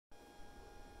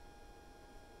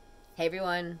Hey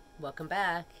everyone, welcome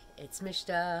back. It's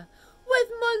Mishta with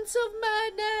Months of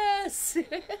Madness.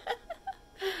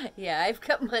 Yeah, I've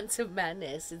got Months of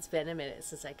Madness. It's been a minute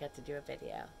since I got to do a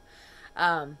video.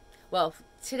 Um, well,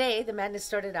 today the madness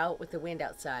started out with the wind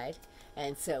outside,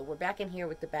 and so we're back in here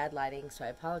with the bad lighting. So I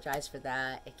apologize for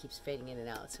that. It keeps fading in and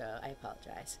out, so I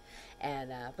apologize.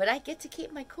 And but I get to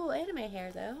keep my cool anime hair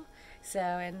though. So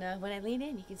when I lean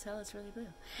in, you can tell it's really blue.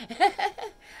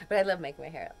 But I love making my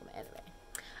hair anime.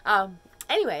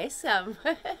 Anyways,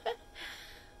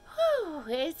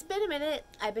 it's been a minute.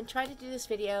 I've been trying to do this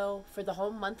video for the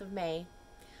whole month of May.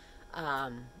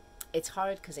 Um, it's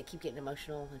hard because I keep getting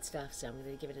emotional and stuff, so I'm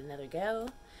going to give it another go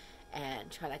and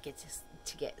try not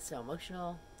to get so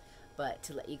emotional, but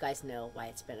to let you guys know why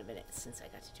it's been a minute since I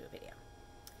got to do a video.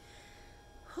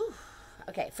 Whew.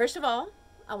 Okay, first of all,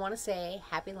 I want to say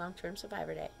Happy Long-Term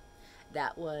Survivor Day.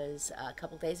 That was a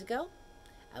couple days ago.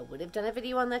 I would have done a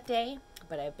video on that day,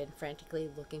 but I've been frantically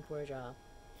looking for a job,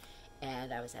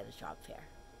 and I was at a job fair,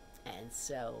 and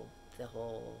so the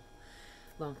whole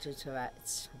long-term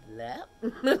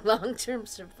long-term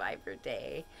survivor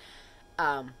day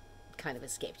kind of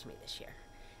escaped me this year,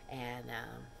 and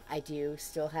I do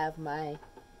still have my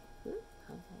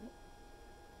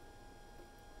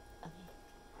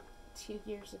 2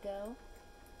 years ago.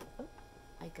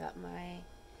 I got my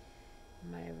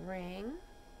ring.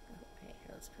 Okay,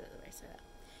 here, let's put it the right side up.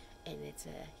 And it's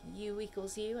a U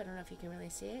equals U. I don't know if you can really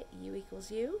see it. U equals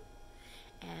U.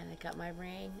 And I got my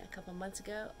ring a couple months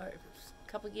ago, or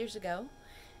a couple years ago,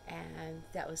 and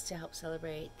that was to help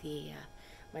celebrate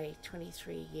my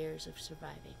 23 years of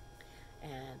surviving.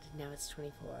 And now it's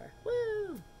 24.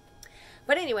 Woo!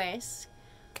 But anyways,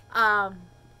 I'm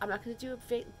not going to do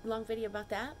a long video about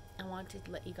that. I wanted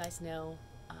to let you guys know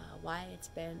why it's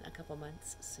been a couple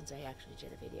months since I actually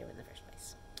did a video in the first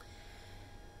place.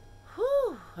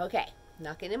 Whew, okay,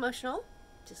 not getting emotional,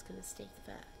 just gonna state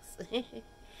the facts.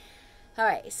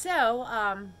 Alright, so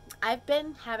I've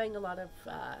been having a lot of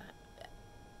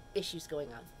issues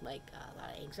going on, like a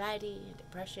lot of anxiety and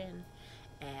depression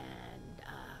and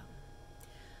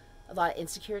a lot of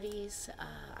insecurities.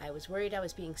 I was worried I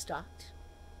was being stalked.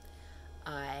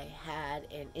 I had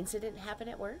an incident happen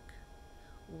at work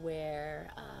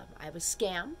where I was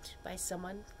scammed by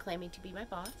someone claiming to be my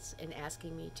boss and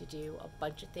asking me to do a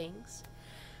bunch of things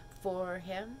for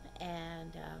him,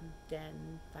 and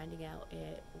then finding out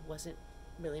it wasn't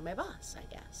really my boss, I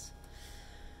guess.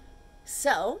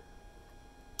 So,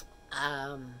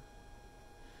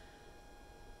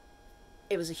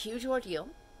 it was a huge ordeal.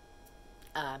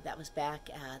 That was back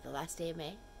the last day of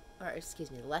May, or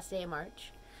excuse me, the last day of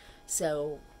March.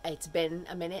 So it's been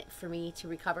a minute for me to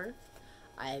recover.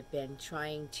 I've been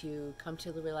trying to come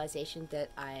to the realization that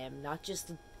I am not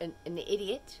just an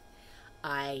idiot.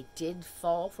 I did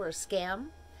fall for a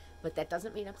scam, but that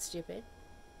doesn't mean I'm stupid.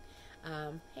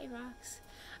 Hey, Rox.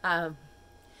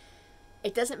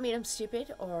 It doesn't mean I'm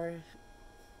stupid or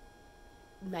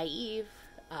naive.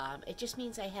 It just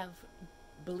means I have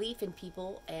belief in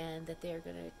people and that they're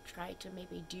going to try to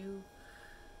maybe do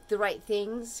the right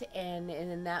things, and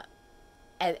then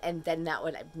that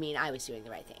would mean I was doing the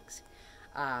right things.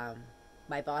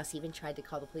 My boss even tried to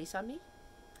call the police on me.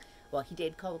 Well, he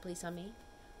did call the police on me.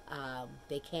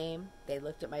 They came, they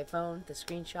looked at my phone, the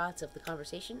screenshots of the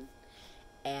conversation,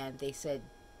 and they said,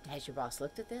 "Has your boss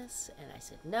looked at this?" And I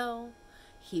said, "No."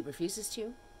 He refuses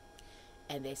to.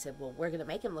 And they said, "Well, we're going to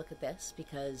make him look at this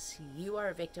because you are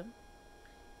a victim,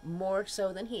 more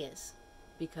so than he is,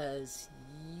 because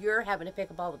you're having to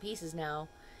pick up all the pieces now,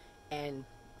 and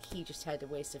he just had to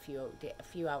waste a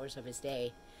few hours of his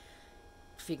day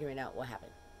figuring out what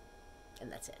happened,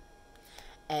 and that's it."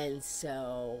 And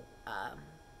so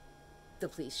the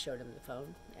police showed him the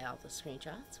phone and all the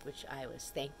screenshots, which I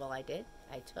was thankful I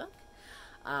took.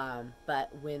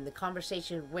 But when the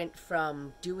conversation went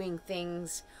from doing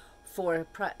things for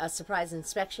a surprise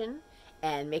inspection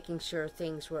and making sure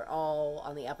things were all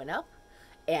on the up and up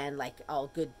and like all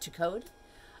good to code,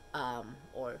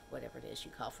 or whatever it is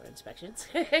you call for inspections,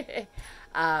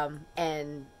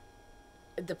 and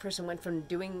the person went from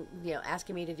doing,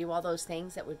 asking me to do all those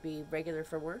things that would be regular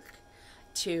for work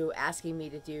to asking me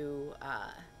to do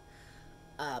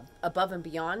above and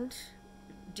beyond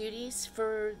duties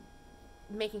for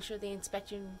making sure the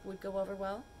inspection would go over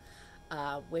well,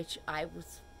 which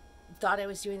thought I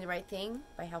was doing the right thing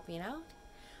by helping out.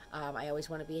 I always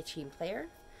want to be a team player,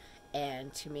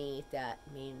 and to me that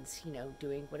means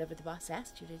doing whatever the boss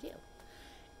asked you to do.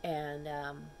 And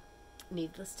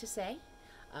needless to say,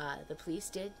 the police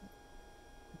did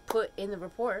put in the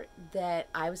report that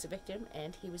I was a victim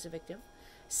and he was a victim.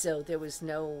 So there was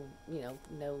no,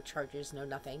 no charges, no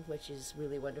nothing, which is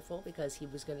really wonderful because he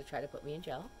was going to try to put me in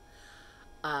jail.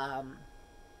 Um,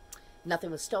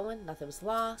 Nothing was stolen, nothing was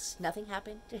lost, nothing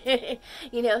happened.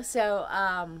 So,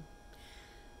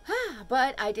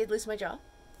 but I did lose my job.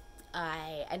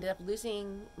 I ended up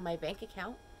losing my bank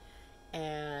account,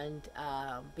 and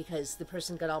because the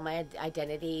person got all my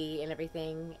identity and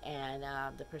everything, and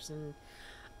the person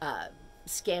uh,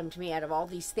 scammed me out of all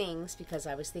these things because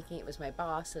I was thinking it was my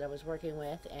boss that I was working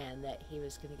with and that he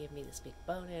was going to give me this big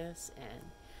bonus and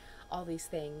all these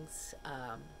things.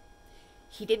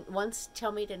 He didn't once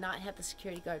tell me to not have the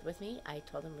security guard with me. I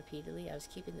told him repeatedly I was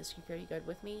keeping the security guard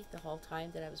with me the whole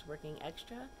time that I was working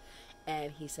extra.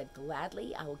 And he said,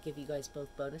 gladly, I will give you guys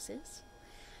both bonuses.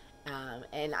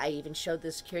 And I even showed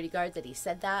the security guard that he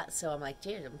said that. So I'm like,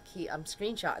 dude, I'm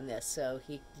screenshotting this. So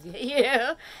he,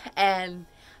 and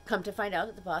come to find out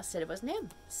that the boss said it wasn't him.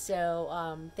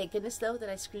 So thank goodness, though, that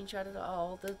I screenshotted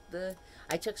all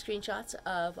I took screenshots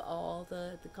of all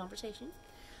the conversation,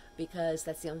 because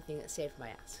that's the only thing that saved my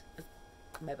ass,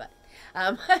 my butt.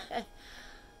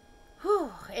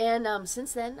 And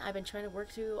since then, I've been trying to work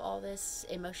through all this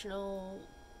emotional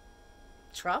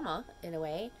trauma, in a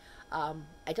way.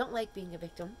 I don't like being a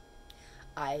victim.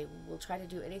 I will try to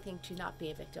do anything to not be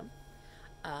a victim.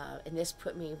 And this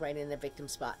put me right in the victim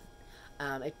spot.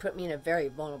 It put me in a very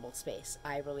vulnerable space.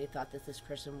 I really thought that this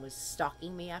person was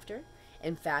stalking me after.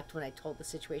 In fact, when I told the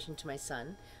situation to my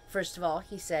son, first of all,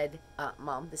 he said,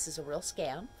 Mom, this is a real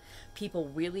scam. People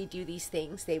really do these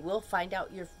things. They will find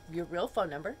out your real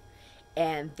phone number,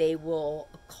 and they will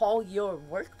call your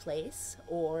workplace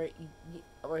or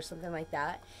something like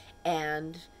that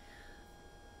and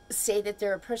say that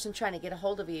they're a person trying to get a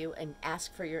hold of you and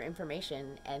ask for your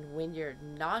information. And when you're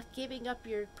not giving up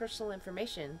your personal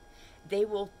information, they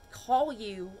will call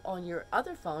you on your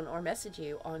other phone or message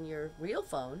you on your real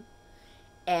phone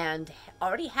and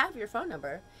already have your phone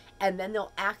number, and then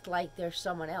they'll act like there's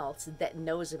someone else that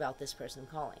knows about this person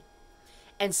calling.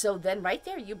 And so then right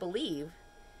there you believe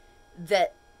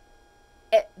that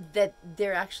that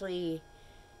they're actually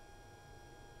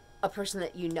a person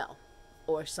that you know,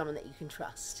 or someone that you can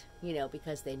trust,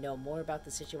 because they know more about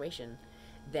the situation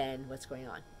than what's going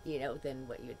on, than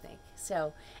what you would think.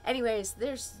 So anyways,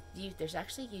 there's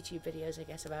actually YouTube videos, I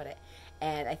guess, about it,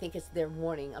 and I think it's their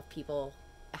warning of people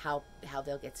how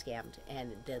they'll get scammed,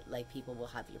 and that, like, people will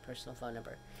have your personal phone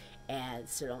number, and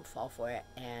so don't fall for it.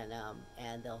 And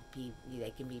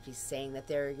they can be saying that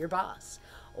they're your boss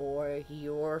or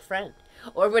your friend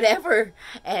or whatever,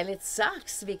 and it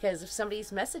sucks because if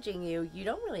somebody's messaging you, you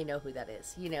don't really know who that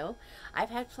is. I've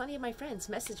had plenty of my friends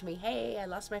message me, hey, I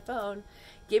lost my phone,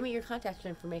 give me your contact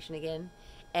information again,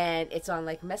 and it's on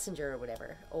like Messenger or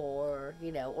whatever, or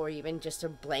or even just a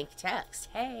blank text,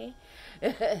 hey,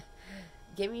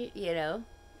 give me,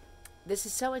 this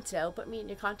is so-and-so, put me in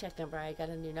your contact number, I got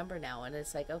a new number now. And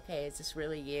it's like, okay, is this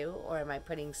really you, or am I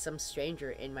putting some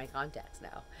stranger in my contacts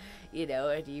now?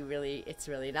 Or do you really, it's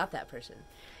really not that person,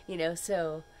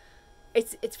 so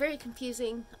it's very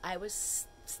confusing. I was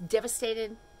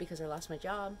devastated because I lost my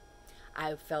job.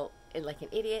 I felt like an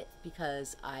idiot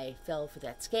because I fell for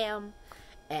that scam.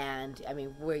 And I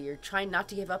mean, where you're trying not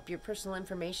to give up your personal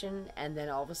information, and then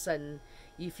all of a sudden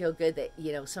you feel good that,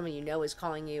 someone is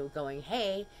calling you going,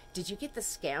 hey, did you get the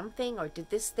scam thing, or did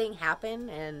this thing happen?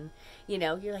 And,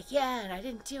 you're like, yeah, and I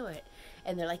didn't do it.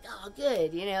 And they're like, oh,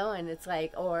 good, and it's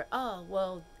like, or, oh,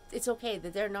 well, it's okay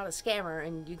that they're not a scammer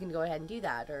and you can go ahead and do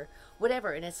that, or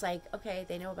whatever. And it's like, okay,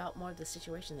 they know about more of the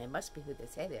situation. They must be who they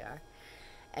say they are.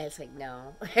 And it's like,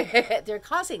 no, they're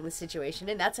causing the situation,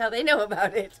 and that's how they know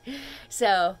about it.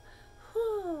 So,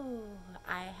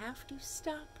 I have to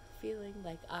stop feeling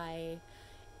like I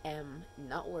am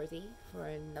not worthy for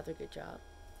another good job.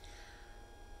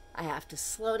 I have to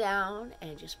slow down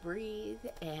and just breathe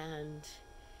and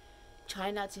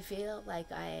try not to feel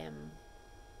like I am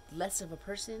less of a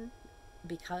person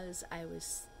because I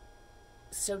was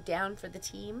so down for the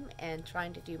team and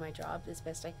trying to do my job as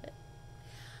best I could.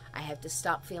 I have to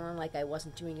stop feeling like I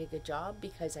wasn't doing a good job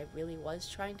because I really was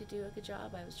trying to do a good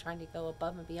job. I was trying to go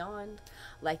above and beyond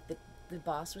like the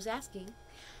boss was asking.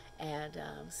 And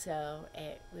so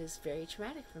it was very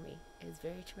traumatic for me. It was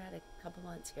very traumatic couple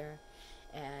months here.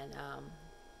 And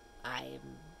I'm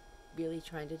really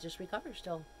trying to just recover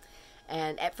still.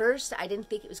 And at first, I didn't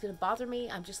think it was going to bother me.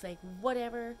 I'm just like,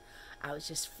 whatever. I was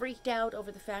just freaked out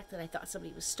over the fact that I thought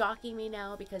somebody was stalking me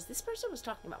now, because this person was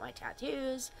talking about my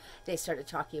tattoos. They started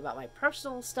talking about my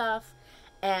personal stuff.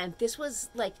 And this was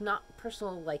like not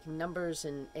personal, like numbers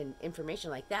and information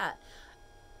like that.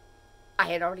 I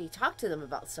had already talked to them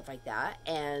about stuff like that.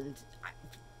 And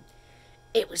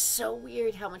it was so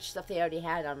weird how much stuff they already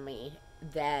had on me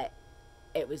that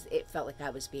it felt like I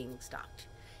was being stalked.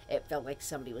 It felt like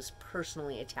somebody was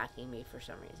personally attacking me for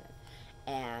some reason,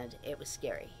 and it was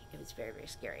scary. It was very, very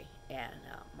scary. And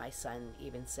my son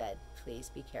even said, "Please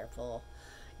be careful.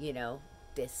 You know,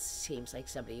 this seems like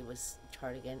somebody was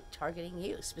targeting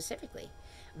you specifically,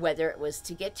 whether it was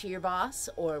to get to your boss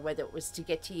or whether it was to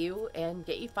get to you and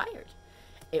get you fired.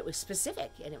 It was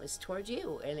specific, and it was towards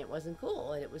you, and it wasn't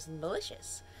cool, and it was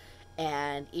malicious.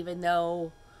 And even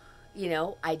though, you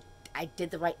know, I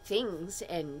did the right things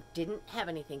and didn't have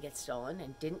anything get stolen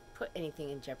and didn't put anything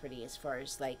in jeopardy as far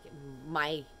as like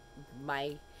my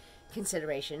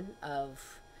consideration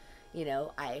of, you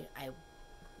know, I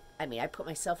mean, I put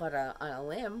myself on a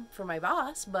limb for my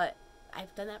boss, but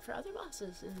I've done that for other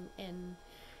bosses in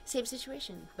same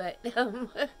situation, but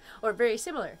or very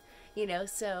similar, you know.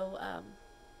 So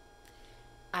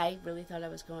I really thought I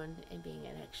was going and being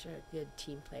an extra good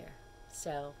team player.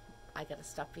 So I got to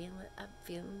stop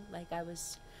feeling like I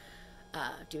was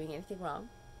doing anything wrong.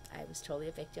 I was totally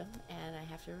a victim, and I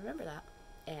have to remember that.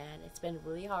 And it's been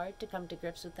really hard to come to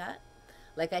grips with that.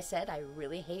 Like I said, I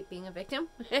really hate being a victim,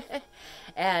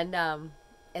 and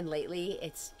lately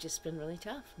it's just been really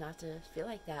tough not to feel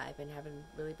like that. I've been having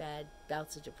really bad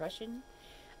bouts of depression.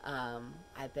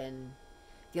 I've been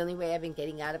The only way I've been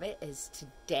getting out of it is to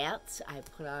dance. I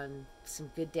put on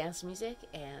some good dance music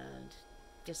and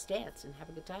just dance and have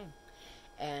a good time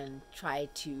and try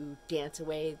to dance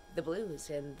away the blues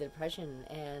and the depression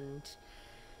and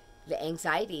the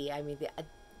anxiety. I mean,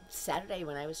 Saturday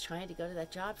when I was trying to go to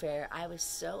that job fair, I was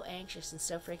so anxious and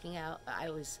so freaking out.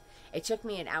 It took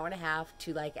me an hour and a half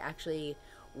to like actually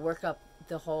work up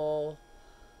the whole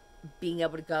being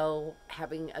able to go,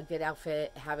 having a good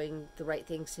outfit, having the right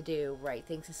things to do, right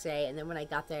things to say. And then when I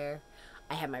got there,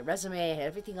 I had my resume, I had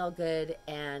everything all good.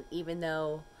 And even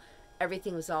though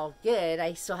everything was all good,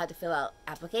 I still had to fill out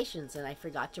applications, and I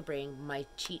forgot to bring my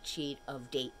cheat sheet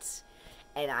of dates.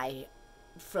 And I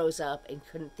froze up and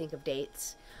couldn't think of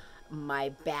dates. My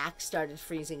back started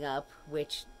freezing up,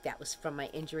 which that was from my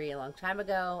injury a long time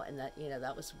ago, and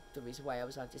that was the reason why I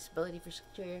was on disability for 6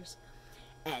 years.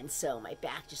 And so my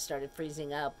back just started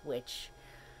freezing up, which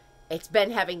it's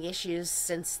been having issues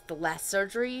since the last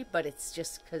surgery, but it's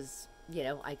just because,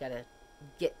 I gotta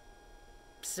get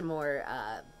some more,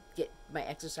 get my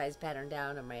exercise pattern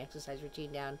down and my exercise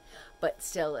routine down. But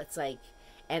still, it's like,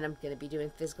 and I'm gonna be doing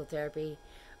physical therapy,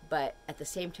 but at the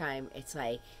same time, it's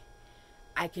like,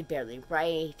 I could barely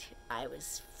write. I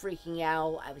was freaking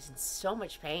out. I was in so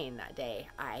much pain that day.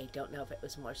 I don't know if it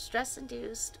was more stress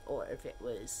induced or if it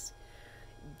was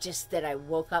just that I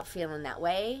woke up feeling that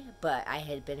way, but I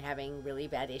had been having really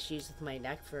bad issues with my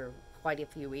neck for quite a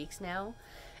few weeks now,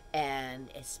 and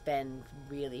it's been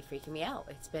really freaking me out.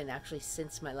 It's been actually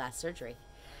since my last surgery,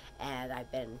 and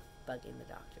I've been bugging the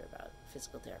doctor about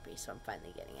physical therapy, so I'm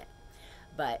finally getting it.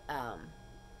 But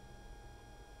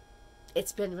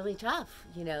it's been really tough,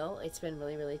 it's been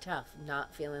really, really tough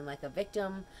not feeling like a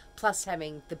victim, plus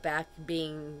having the back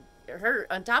being hurt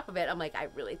on top of it. I'm like, I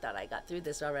really thought I got through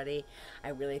this already. I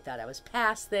really thought I was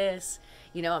past this.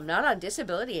 I'm not on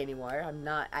disability anymore.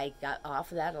 I got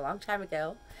off of that a long time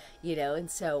ago,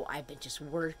 and so I've been just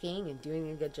working and doing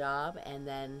a good job. And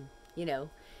then,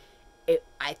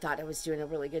 I thought I was doing a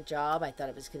really good job. I thought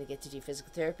I was going to get to do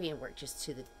physical therapy and work just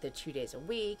to the 2 days a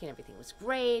week, and everything was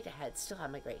great. I still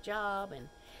had my great job,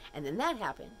 and then that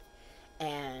happened.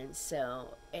 And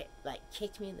so it like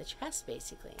kicked me in the chest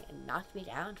basically and knocked me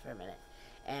down for a minute.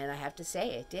 And I have to say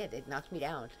it did. It knocked me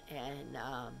down, and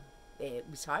it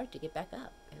was hard to get back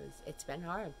up. It's been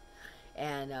hard,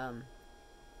 and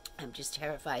I'm just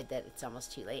terrified that it's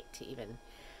almost too late to even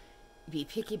be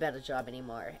picky about a job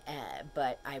anymore.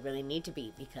 But I really need to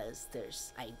be, because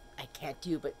I can't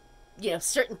do but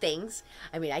certain things.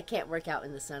 I mean, I can't work out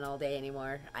in the sun all day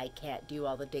anymore. I can't do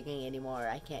all the digging anymore.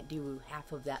 I can't do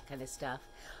half of that kind of stuff.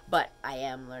 But I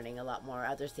am learning a lot more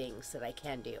other things that I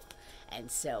can do. And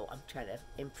so I'm trying to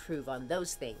improve on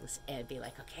those things and be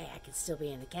like, okay, I can still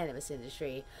be in the cannabis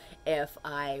industry if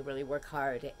I really work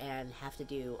hard and have to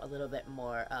do a little bit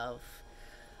more of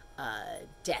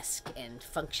desk and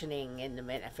functioning in the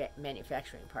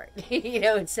manufacturing part,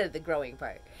 instead of the growing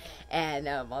part. And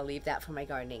I'll leave that for my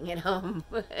gardening at home.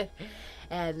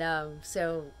 And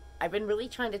so I've been really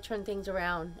trying to turn things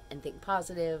around and think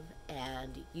positive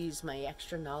and use my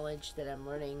extra knowledge that I'm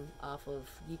learning off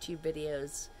of YouTube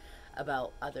videos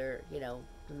about other,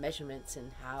 measurements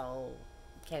and how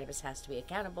cannabis has to be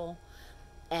accountable.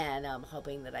 And I'm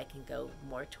hoping that I can go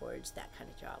more towards that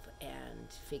kind of job and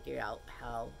figure out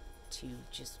how to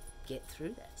just get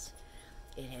through this.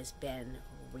 it has been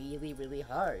really, really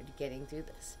hard getting through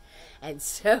this. And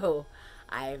so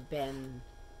I've been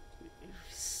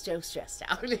so stressed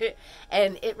out.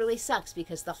 And it really sucks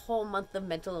because the whole month of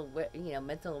mental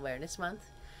awareness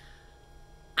month,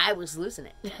 I was losing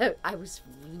it. I was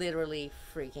literally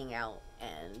freaking out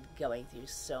and going through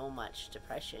so much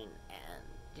depression and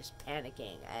just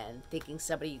panicking and thinking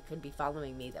somebody could be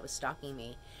following me that was stalking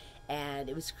me. And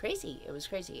it was crazy. It was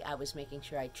crazy. I was making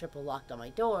sure I triple locked all my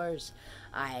doors.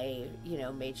 I,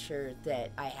 made sure that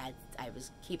I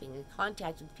was keeping in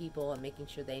contact with people and making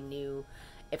sure they knew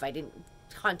if I didn't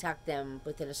contact them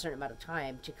within a certain amount of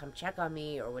time to come check on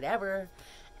me or whatever.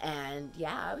 And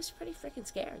yeah, I was pretty freaking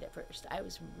scared at first. I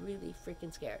was really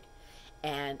freaking scared.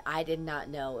 And I did not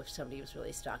know if somebody was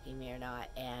really stalking me or not.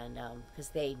 And because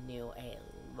they knew a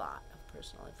lot of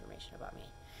personal information about me,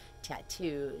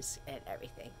 tattoos and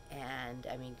everything. And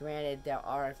I mean, granted, there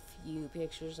are a few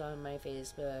pictures on my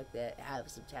Facebook that have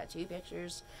some tattoo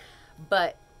pictures,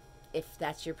 but if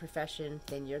that's your profession,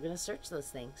 then you're going to search those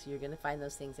things. You're going to find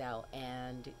those things out.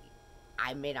 And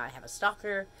I may not have a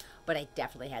stalker, but I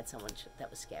definitely had someone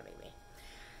that was scamming me.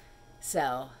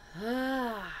 So,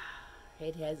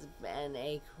 it has been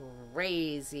a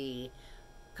crazy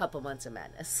couple months of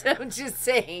madness. I'm just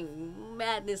saying,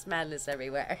 madness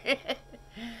everywhere.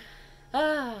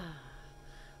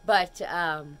 But,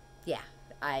 yeah,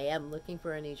 I am looking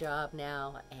for a new job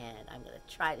now, and I'm going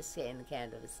to try to stay in the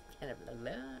cannabis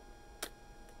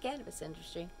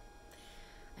industry.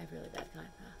 I have really bad cotton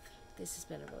mouth. This has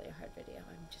been a really hard video,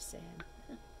 I'm just saying.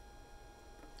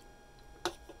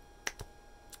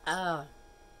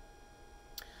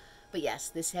 But yes,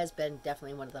 this has been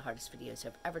definitely one of the hardest videos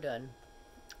I've ever done.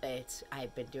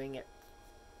 I've been doing it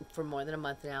for more than a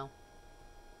month now.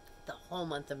 The whole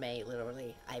month of May,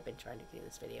 literally, I've been trying to do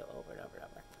this video over and over and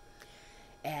over.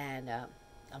 And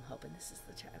I'm hoping this is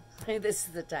the time. This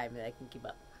is the time that I can keep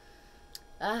up.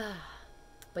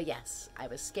 But yes, I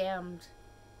was scammed.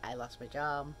 I lost my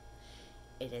job.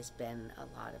 It has been a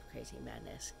lot of crazy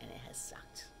madness, and it has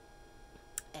sucked.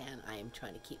 And I am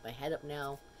trying to keep my head up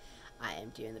now. I am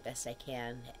doing the best I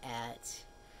can at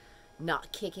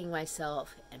not kicking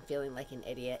myself and feeling like an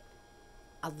idiot.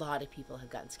 A lot of people have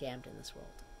gotten scammed in this world.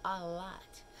 A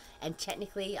lot. And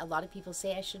technically, a lot of people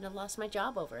say I shouldn't have lost my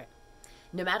job over it.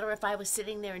 No matter if I was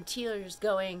sitting there in tears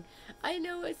going, I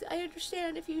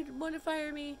understand if you want to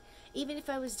fire me. Even if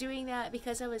I was doing that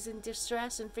because I was in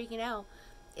distress and freaking out,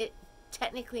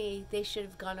 technically they should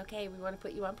have gone, okay, we want to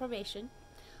put you on probation.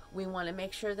 We want to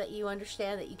make sure that you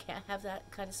understand that you can't have that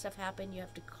kind of stuff happen. You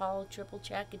have to call, triple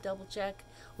check, and double check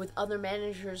with other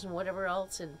managers and whatever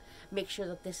else and make sure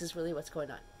that this is really what's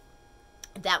going on.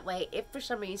 That way, if for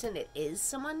some reason it is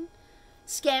someone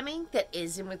scamming that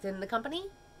is within the company,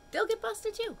 they'll get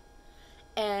busted too.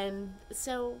 And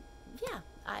so, yeah,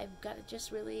 I've got to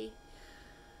just really...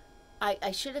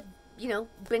 I should have,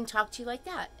 been talked to like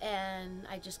that. And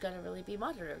I just got to really be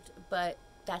monitored. But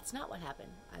that's not what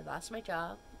happened. I lost my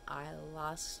job. I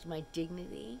lost my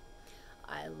dignity.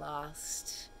 I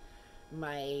lost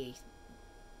my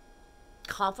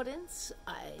confidence.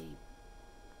 I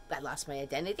lost my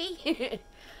identity. It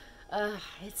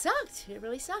sucked. It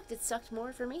really sucked. It sucked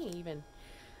more for me even.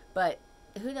 But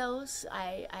who knows?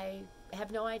 I have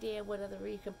no idea what other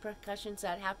repercussions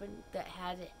that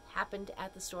had happened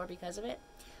at the store because of it.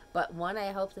 But one,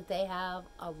 I hope that they have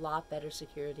a lot better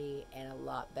security and a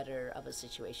lot better of a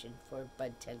situation for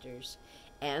bud tenders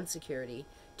and security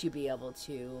to be able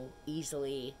to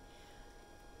easily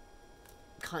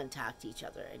contact each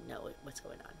other and know what's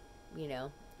going on,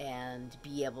 and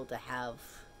be able to have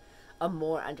a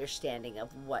more understanding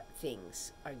of what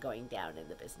things are going down in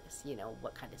the business,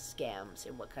 what kind of scams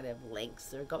and what kind of lengths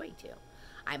they're going to.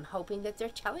 I'm hoping that they're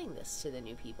telling this to the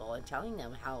new people and telling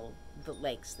them how the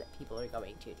lengths that people are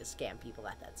going to scam people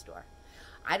at that store.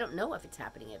 I don't know if it's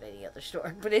happening at any other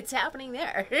store, but it's happening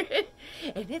there.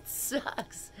 And it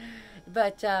sucks.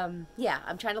 But, yeah,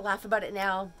 I'm trying to laugh about it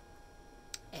now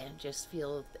and just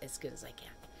feel as good as I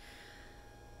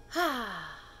can.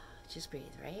 Just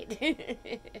breathe, right?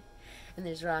 And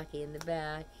there's Rocky in the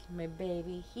back, my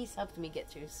baby. He's helped me get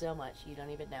through so much. You don't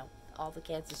even know. All the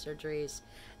cancer surgeries,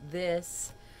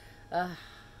 this. I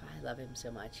love him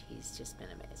so much. He's just been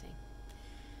amazing.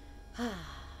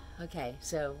 Okay,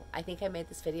 so I think I made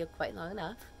this video quite long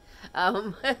enough.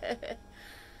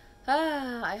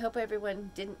 I hope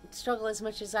everyone didn't struggle as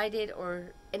much as I did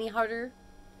or any harder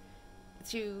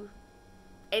to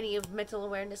any of Mental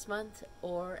Awareness Month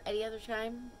or any other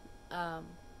time.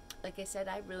 Like I said,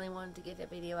 I really wanted to get a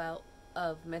video out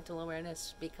of mental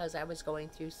awareness because I was going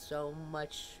through so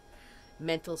much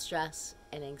mental stress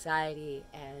and anxiety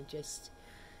and just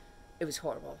it was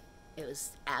horrible. It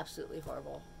was absolutely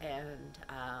horrible, and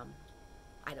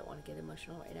I don't want to get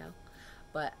emotional right now,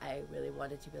 but I really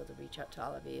wanted to be able to reach out to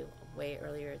all of you way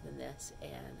earlier than this,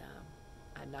 and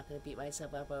I'm not going to beat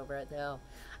myself up over it, though.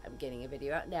 I'm getting a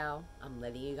video out now. I'm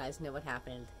letting you guys know what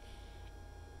happened.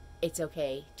 It's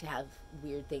okay to have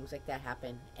weird things like that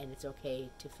happen, and it's okay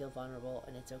to feel vulnerable,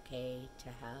 and it's okay to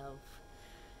have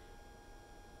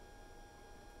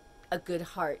a good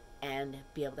heart and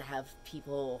be able to have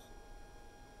people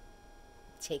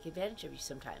take advantage of you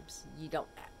sometimes. You don't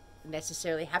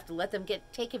necessarily have to let them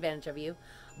take advantage of you,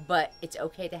 but it's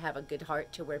okay to have a good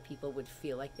heart to where people would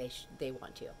feel like they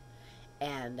want to.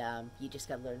 And you just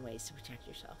got to learn ways to protect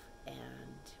yourself. And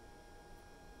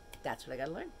that's what I got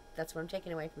to learn. That's what I'm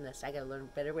taking away from this. I got to learn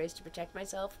better ways to protect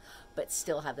myself, but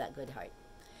still have that good heart.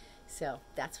 So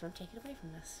that's what I'm taking away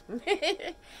from this.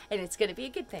 And it's going to be a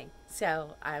good thing.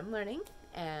 So I'm learning,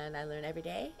 and I learn every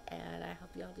day, and I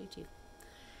hope you all do too.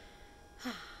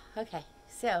 Okay,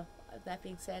 so that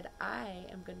being said, I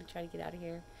am going to try to get out of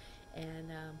here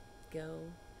and go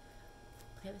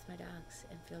play with my dogs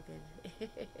and feel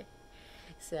good.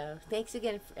 So thanks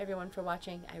again, everyone, for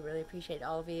watching. I really appreciate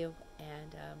all of you,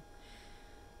 and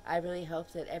I really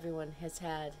hope that everyone has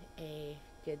had a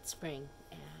good spring,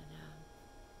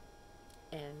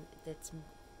 and that's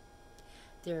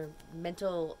their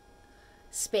mental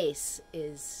space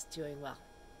is doing well.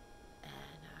 And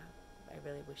I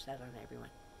really wish that on everyone,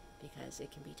 because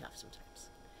it can be tough sometimes.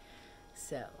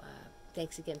 So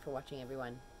thanks again for watching,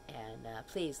 everyone, and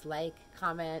please like,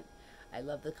 comment. I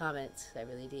love the comments, I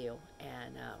really do,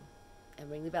 and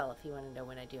ring the bell if you want to know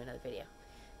when I do another video,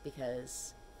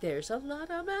 because there's a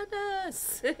lot of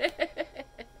madness.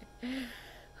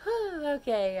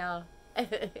 Okay, y'all.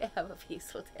 Have a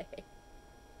peaceful day.